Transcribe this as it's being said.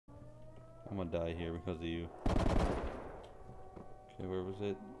I'm gonna die here because of you. Okay, where was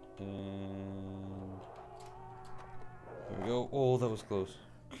it? And there we go. Oh, that was close.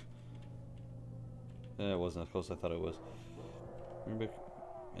 It wasn't as close as I thought it was.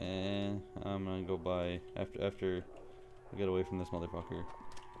 And I'm gonna go by after I get away from this motherfucker.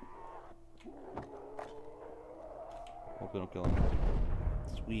 Hope I don't kill him.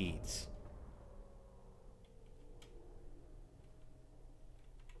 Sweet.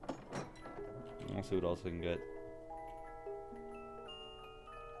 I'll see what else I can get.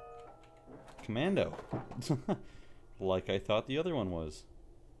 Commando. Like I thought the other one was.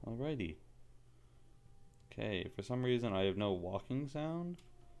 Alrighty. Okay, for some reason I have no walking sound,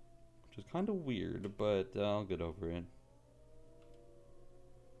 which is kind of weird, but I'll get over it.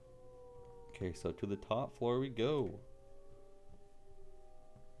 Okay, so to the top floor we go.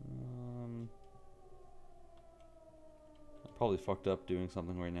 I probably fucked up doing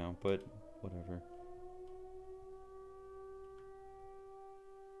something right now, but whatever.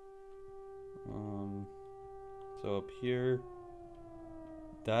 So up here,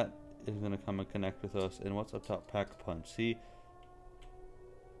 that is gonna come and connect with us. And what's up top? Pack a punch. See,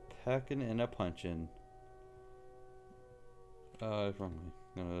 packing and a punching. Wrong way.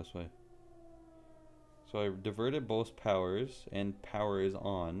 No, this way. So I diverted both powers, and power is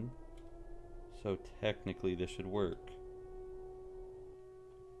on. So technically this should work.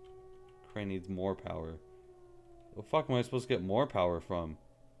 Crane needs more power. Well, fuck, am I supposed to get more power from?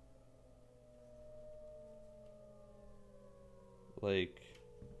 Like...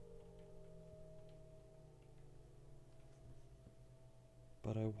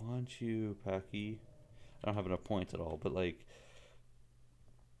 But I want you, Packy. I don't have enough points at all, but like...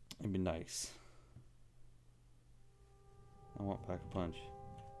 It'd be nice. I want Pack a Punch.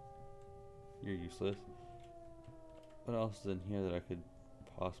 You're useless. What else is in here that I could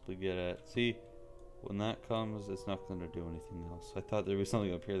possibly get at? See, when that comes, it's not going to do anything else. I thought there was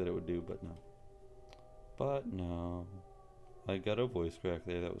something up here that it would do, but no. But no. I got a voice crack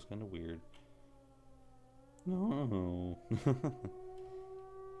there. That was kind of weird. No.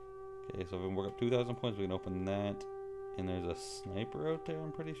 Okay, so if we work up 2,000 points, we can open that. And there's a sniper out there,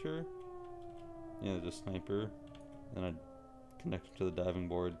 I'm pretty sure. Yeah, there's a sniper. Then I connect it to the diving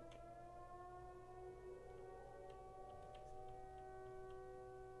board.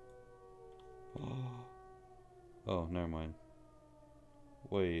 Oh, never mind.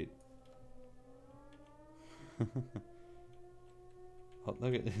 Wait. Oh,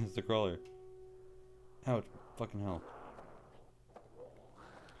 look at it's the crawler. Ouch, fucking hell.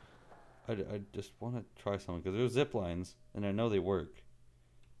 I just want to try something because there's zip lines and I know they work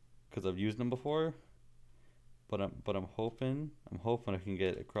because I've used them before. But I'm hoping I can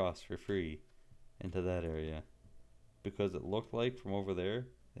get across for free into that area because it looked like from over there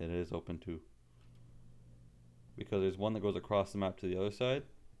it is open too. Because there's one that goes across the map to the other side,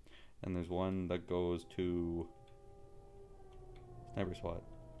 and there's one that goes to sniper spot.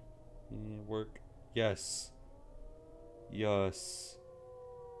 Yeah, work. Yes. Yes.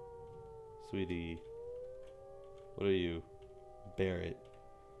 Sweetie. What are you? Barrett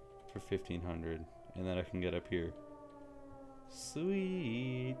for 1,500, and then I can get up here.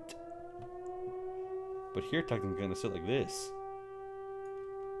 Sweet. But here technically gonna sit like this.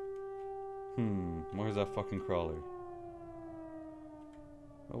 Where's that fucking crawler?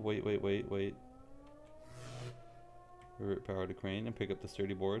 Oh, wait. Revert power to crane and pick up the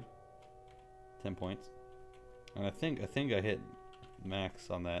sturdy board. 10 points. And I think I hit max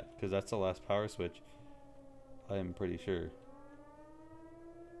on that, because that's the last power switch. I am pretty sure.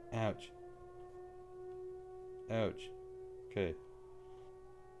 Ouch. Ouch. Okay.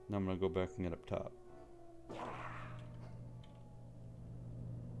 Now I'm gonna go back and get up top.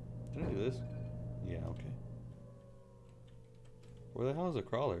 Did I do this? Yeah, okay. Where the hell is a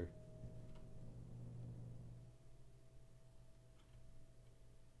crawler?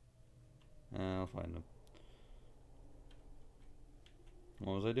 I'll find him.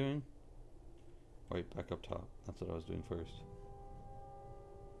 What was I doing? Wait, back up top. That's what I was doing first.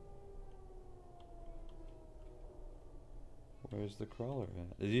 Where's the crawler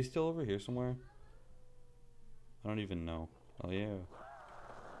at? Is he still over here somewhere? I don't even know. Oh yeah.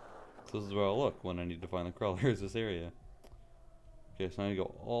 So this is where I'll look when I need to find the crawler, is this area. Okay, so I need to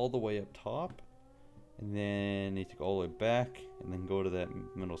go all the way up top, and then need to go all the way back, and then go to that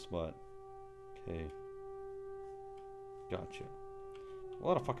middle spot. Okay. Gotcha. A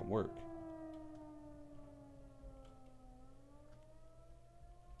lot of fucking work.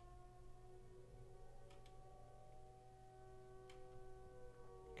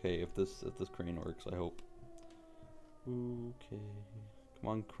 Okay, if this crane works, I hope. Okay. Come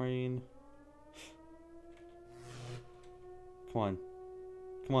on, crane. Come on.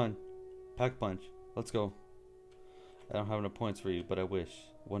 Come on. Pack punch. Let's go. I don't have enough points for you, but I wish.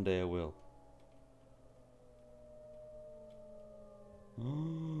 One day I will.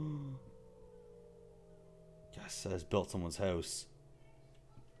 Yes, I just built someone's house.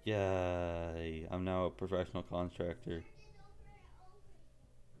 Yay. I'm now a professional contractor.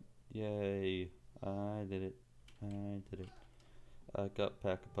 Yay. I did it. I did it. I got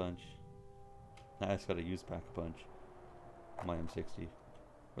Pack-a-Punch. Now I just gotta use Pack-a-Punch. My M60.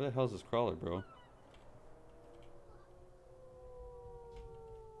 Where the hell's this crawler, bro?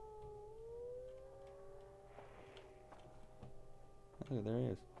 Oh, there he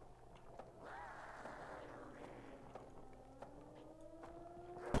is.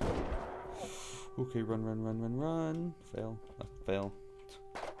 Okay, run, run, run, run, run. Fail. Fail.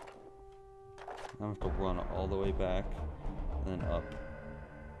 I have to run all the way back and then up.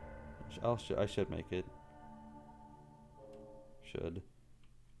 I should make it. Should.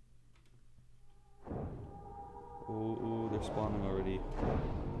 Ooh, they're spawning already.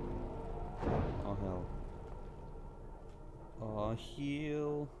 Oh hell. Oh,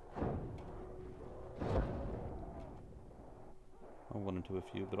 heal. I'll run into a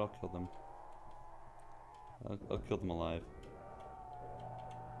few, but I'll kill them. I'll kill them alive.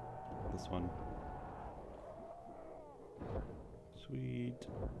 This one. Sweet.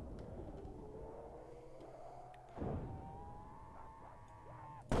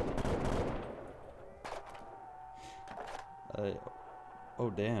 Oh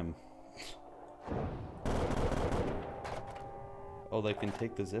damn. Oh, they can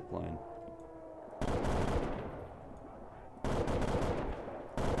take the zip line.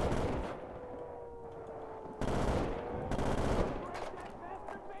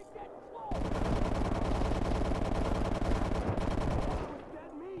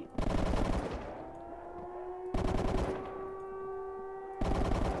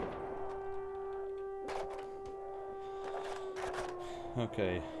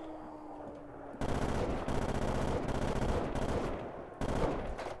 Okay.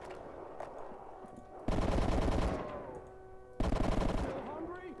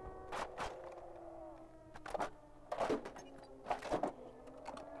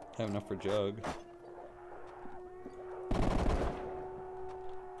 Have enough for Jug.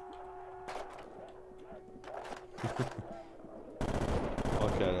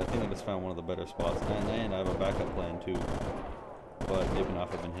 Okay, I think I just found one of the better spots, and I have a backup plan too. But even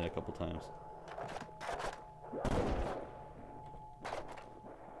off, I've been hit a couple times.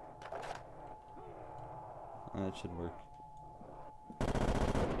 That should work.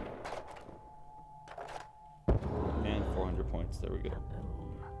 And 400 points. There we go.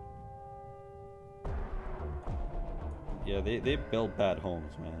 Yeah, they build bad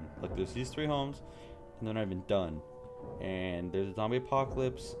homes, man. Like, there's these 3 homes, and they're not even done. And there's a zombie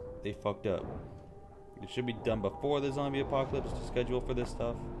apocalypse. They fucked up. It should be done before the zombie apocalypse to schedule for this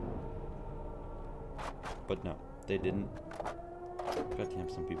stuff. But no, they didn't. Goddamn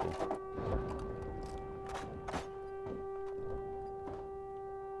some people.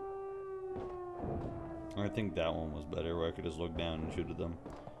 I think that one was better, where I could just look down and shoot at them.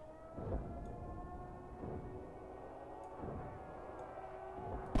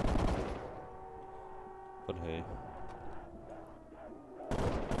 But hey.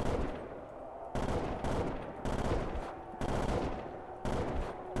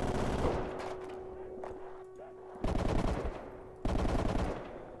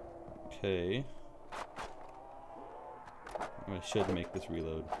 Okay. I should make this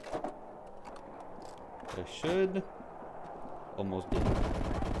reload. I should. Almost didn't.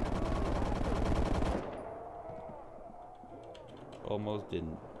 Almost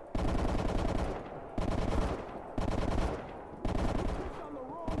didn't.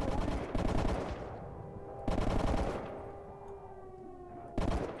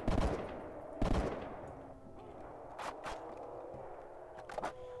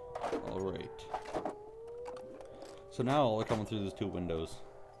 Alright. So now we're coming through these 2 windows.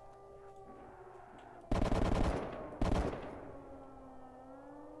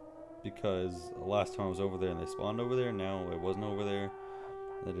 Because last time I was over there and they spawned over there, now it wasn't over there.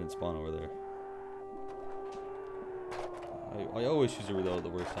 They didn't spawn over there. I always choose to reload at the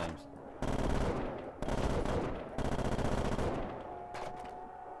worst times.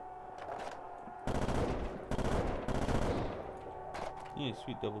 Yeah,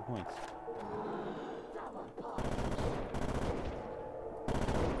 sweet double points.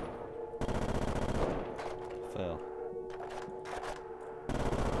 Fail.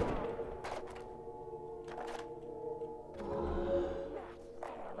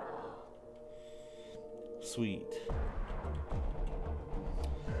 Sweet.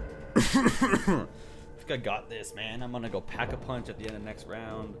 I think I got this, man. I'm gonna go pack a punch at the end of the next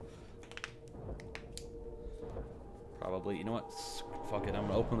round. Probably. You know what? Fuck it. I'm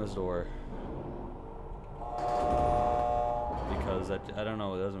gonna open this door. Because I don't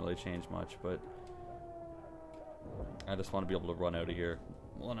know. It doesn't really change much, but I just want to be able to run out of here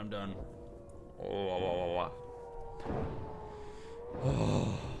when I'm done. Oh,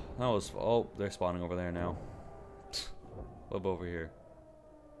 that was. Oh, they're spawning over there now. What over here?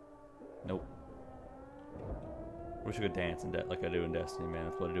 Nope. Wish I could dance in like I do in Destiny, man.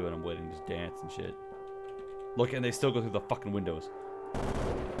 That's what I do when I'm waiting, just dance and shit. Look, and they still go through the fucking windows.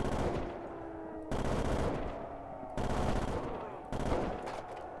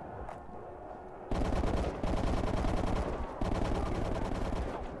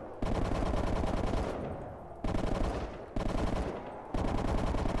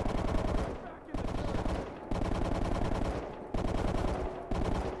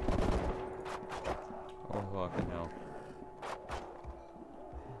 Oh, fucking hell.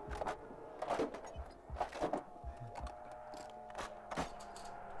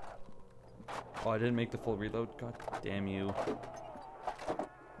 Oh, I didn't make the full reload. God damn you.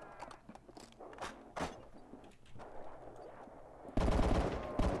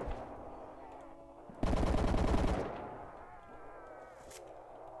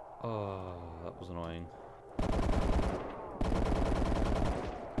 Oh, that was annoying.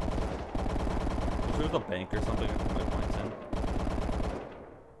 If there was a bank or something, I could put my points in.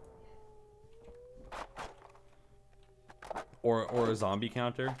 Or a zombie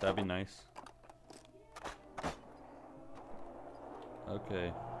counter. That'd be nice.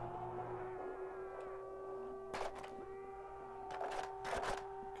 Okay.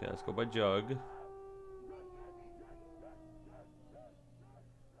 Okay, let's go by Jug.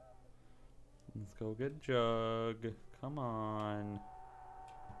 Let's go get Jug. Come on.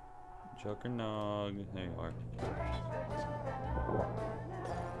 Jug or Nog. There you are.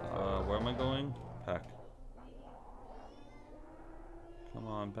 Where am I going? Pack. Come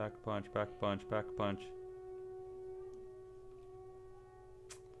on, pack a punch, pack a punch, pack a punch.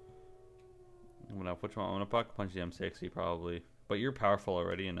 Which one? I'm gonna pocket punch the M60 probably. But you're powerful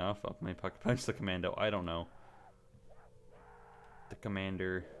already enough. I may pocket punch the commando. I don't know. The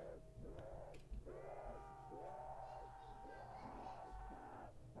commander.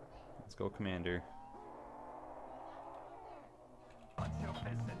 Let's go, commander. Punch your fist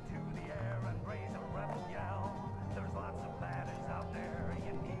into the air and raise a rebel yell. There's lots of baddies out there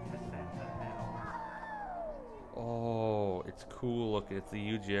you need to send to hell. Oh, it's cool. Look, it's the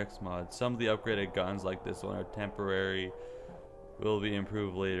UGX mod. Some of the upgraded guns like this one are temporary. Will be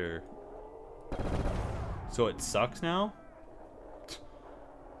improved later. So it sucks now?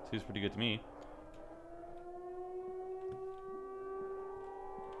 Seems pretty good to me.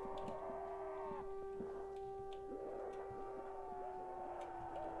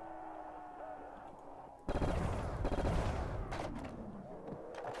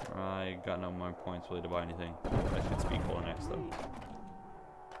 I got no more points really to buy anything. I should speak full next though.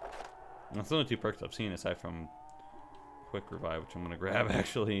 And that's the only two perks I've seen aside from Quick Revive, which I'm gonna grab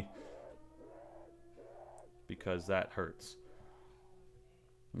actually. Because that hurts.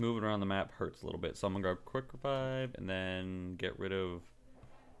 Moving around the map hurts a little bit. So I'm gonna grab Quick Revive and then get rid of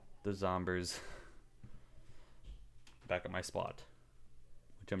the zombies back at my spot.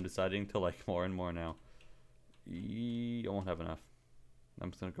 Which I'm deciding to like more and more now. I won't have enough. I'm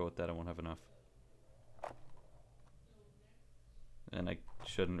just gonna go with that. I won't have enough. And I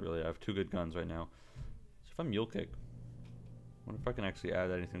shouldn't really. I have two good guns right now. So if I'm mule kick, I wonder if I can actually add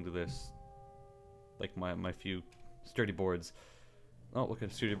anything to this. Like my few sturdy boards. Oh, look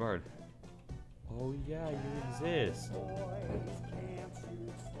at a sturdy bard. Oh yeah, you exist.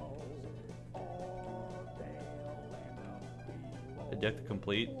 Objective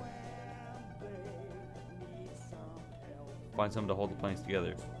complete. Find something to hold the planes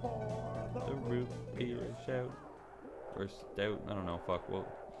together. The root beer shout. Or stout. I don't know. Fuck. Well,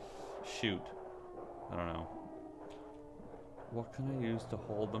 shoot. I don't know. What can I use to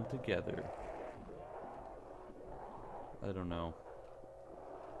hold them together? I don't know.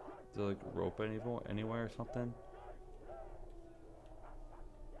 Is there like rope anywhere or something?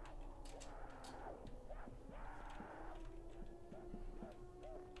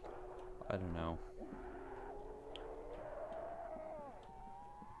 I don't know.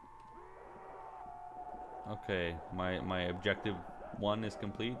 Okay, my objective 1 is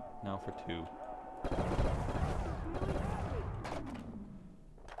complete. Now for 2.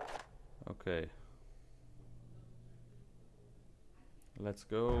 Okay. Let's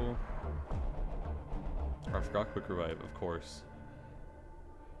go. I forgot quick revive, of course.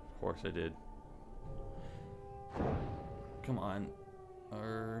 Of course I did. Come on.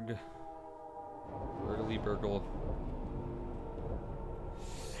 Erg. Burgly burgle.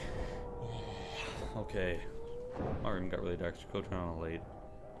 Okay. My room got really dark, so go turn on a light.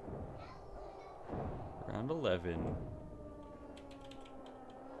 Round 11.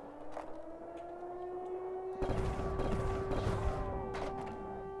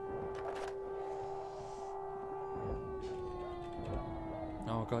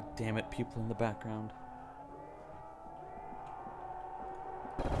 Oh, god damn it, people in the background.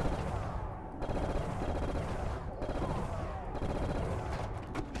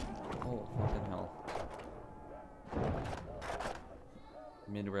 Oh, fucking hell.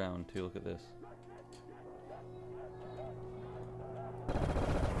 Mid-round, too, look at this.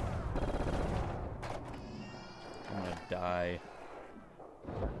 I'm gonna die.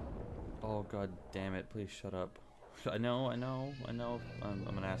 Oh, god damn it, please shut up. I know, I'm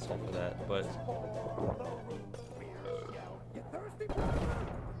an asshole for that, but...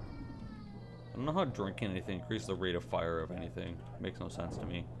 I don't know how drinking anything increases the rate of fire of anything. Makes no sense to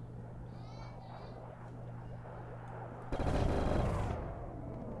me.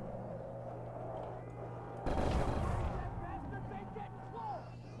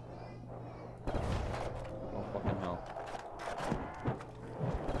 Oh, fucking hell.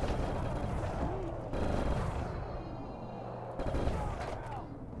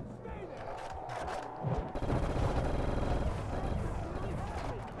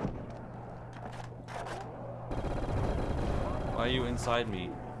 Why are you inside me?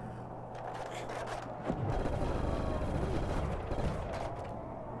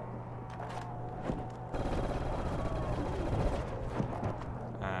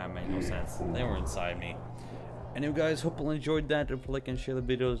 Made no sense. They were inside me. Anyway guys, hope you enjoyed that. If you like and share the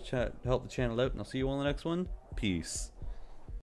videos, help the channel out, and I'll see you all in the next one. Peace.